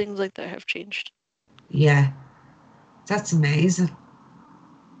a lot of things like that have changed. Yeah, that's amazing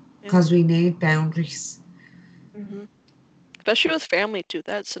Yeah. because we need boundaries. Hmm. Especially with family too.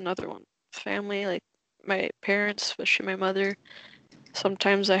 That's another one. Family, like my parents, especially my mother.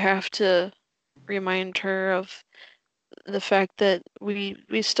 Sometimes I have to remind her of the fact that we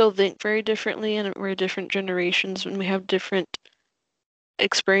still think very differently and we're different generations and we have different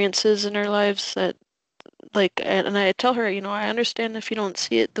experiences in our lives that like and I tell her, I understand if you don't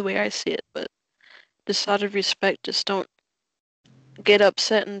see it the way I see it, but just out of respect, just don't get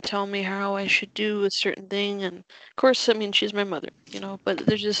upset and tell me how I should do a certain thing. And of course, I mean, she's my mother, but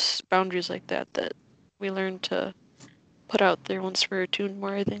there's just boundaries like that we learn to put out there once we're attuned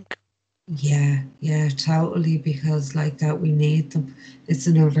more, I think. Yeah, yeah, totally. Because like that, we need them. It's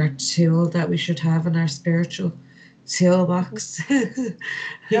another tool that we should have in our spiritual Mhm. toolbox.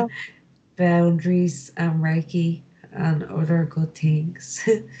 Yeah. Boundaries and Reiki and other good things.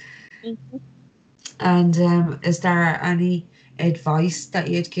 Mhm. And is there any advice that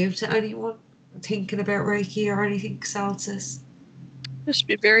you'd give to anyone thinking about Reiki or anything, Celsius? Just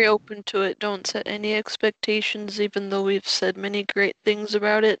be very open to it. Don't set any expectations, even though we've said many great things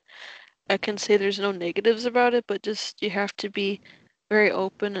about it. I can say there's no negatives about it, but just you have to be very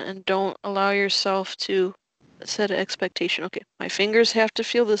open and don't allow yourself to set an expectation. Okay, my fingers have to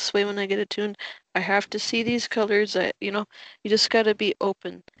feel this way when I get it tuned. I have to see these colors. You just got to be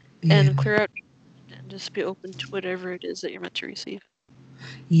open Yeah. and clear out and just be open to whatever it is that you're meant to receive.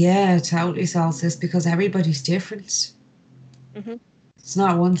 Yeah, totally, Solstice, because everybody's different. Hmm. It's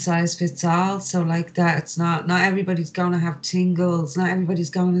not one size fits all. So like that, it's not everybody's gonna have tingles. Not everybody's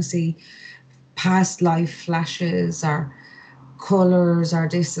gonna see past life flashes or colors or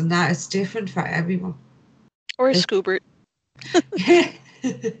this and that. It's different for everyone. Or a It, Scoobert.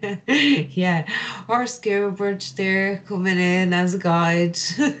 yeah, or Scoobert there coming in as a guide.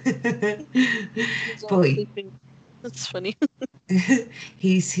 He's all But sleeping. That's funny.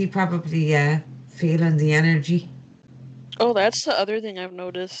 he probably feeling the energy. Oh, that's the other thing I've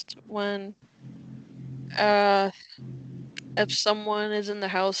noticed when uh if someone is in the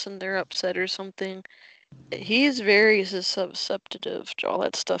house and they're upset or something, he's very susceptible to all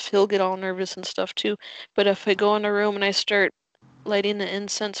that stuff. He'll get all nervous and stuff too. But if I go in a room and I start lighting the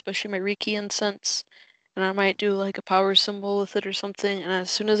incense, especially my Reiki incense, and I might do like a power symbol with it or something, and as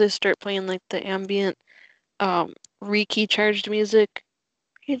soon as I start playing like the ambient Reiki charged music,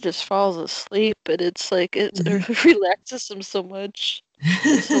 he just falls asleep, and it's like it relaxes him so much.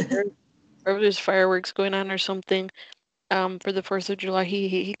 It's so weird. Or if there's fireworks going on or something, for the 4th of July,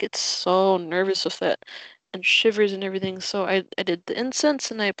 he gets so nervous with that and shivers and everything. So I did the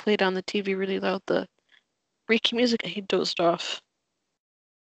incense and I played on the TV really loud the Reiki music and he dozed off.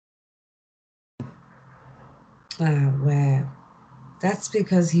 Oh, wow. That's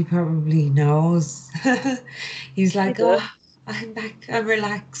because he probably knows. He's He like, does. oh, I'm back. I'm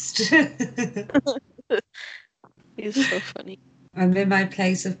relaxed. He's so funny. I'm in my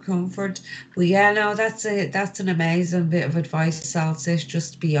place of comfort. Well, yeah, no, that's it. That's an amazing bit of advice, Celsius.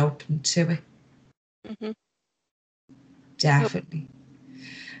 Just be open to it. Hmm. Yep. Definitely.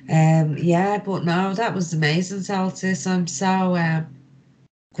 Yeah, but no, that was amazing, Celsius. I'm so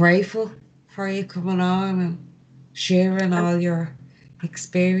grateful for you coming on and sharing I'm, all your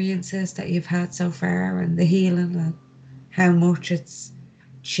experiences that you've had so far and the healing and how much it's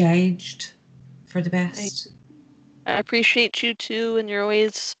changed for the I, best. I appreciate you too, and we're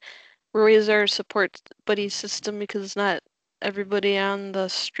always our support buddy system because not everybody on the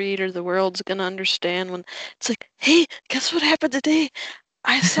street or the world's gonna understand when it's like, hey, guess what happened today?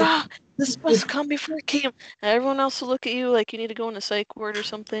 I saw this bus come before it came. And everyone else will look at you like you need to go in a psych ward or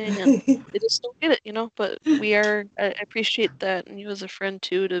something, and they just don't get it. But I appreciate that, and you as a friend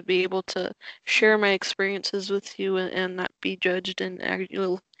too, to be able to share my experiences with you and not be judged, and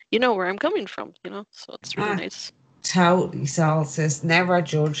you know where I'm coming from. So it's really Ah, nice. totally, Celsius. Never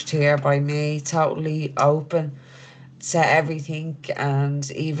judged here by me. Totally open to everything. And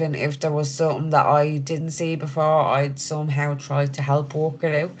even if there was something that I didn't see before, I'd somehow try to help work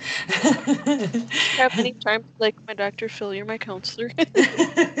it Have out. any time, like my Dr. Phil, you're my counselor.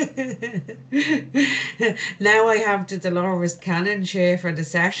 Now I have the Dolores Cannon chair for the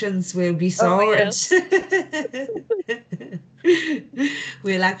sessions. We'll be Oh sorted. yes.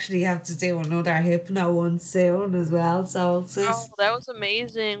 We'll actually have to do another hypno one soon as well. So it's Oh, just, that was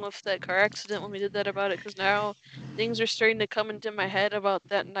amazing with that car accident when we did that about it, because now things are starting to come into my head about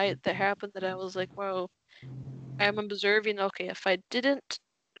that night that happened that I was like, whoa, I'm observing, okay, if I didn't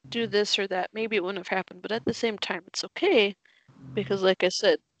do this or that, maybe it wouldn't have happened. But at the same time, it's okay because, like I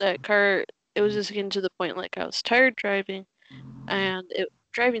said, that car, it was just getting to the point like I was tired driving, and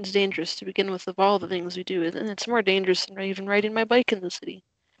driving's dangerous to begin with of all the things we do, and it's more dangerous than even riding my bike in the city.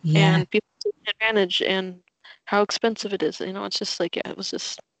 yeah, And people take advantage and how expensive it is. It's just like, yeah, it was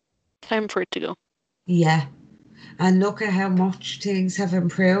just time for it to go. yeah. And look at how much things have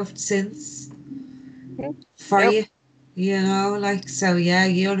improved since Mhm. for Yep. you. Like, so yeah,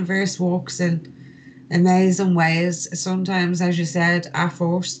 universe works in amazing ways. Sometimes, as you said, at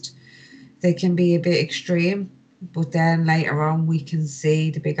first, they can be a bit extreme, but then later on, we can see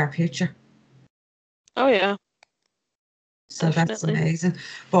the bigger picture. Oh yeah, So that's definitely. amazing.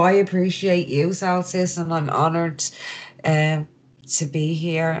 But I appreciate you, Celsius, and I'm honoured um, to be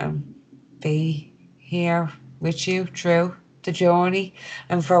here and be here with you through the journey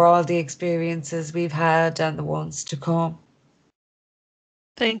and for all the experiences we've had and the ones to come.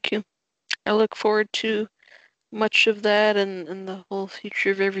 Thank you. I look forward to much of that and the whole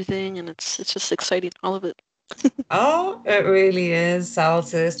future of everything, and it's just exciting, all of it. Oh, it really is.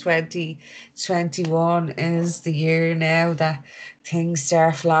 Celsius 2021 is the year now that things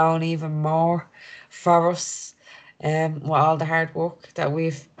start flowing even more for us with all the hard work that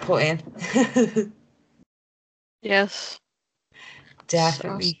we've put in. Yes. So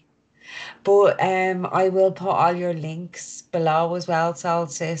Definitely. But I will put all your links below as well,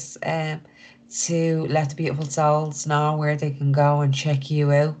 Solstice, to let the beautiful souls know where they can go and check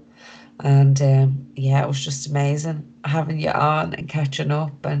you out. And yeah, it was just amazing having you on and catching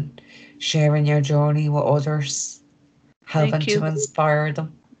up and sharing your journey with others, helping Thank you. to inspire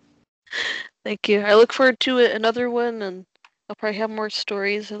them. Thank you. I look forward to it, another one, and I'll probably have more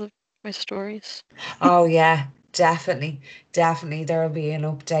stories of my stories. Oh yeah, definitely, definitely there will be an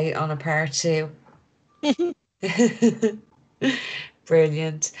update on a part two.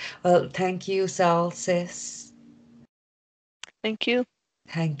 Brilliant. Well, thank you, Sol, sis. Thank you.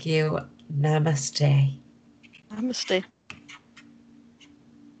 Thank you. Namaste. Namaste.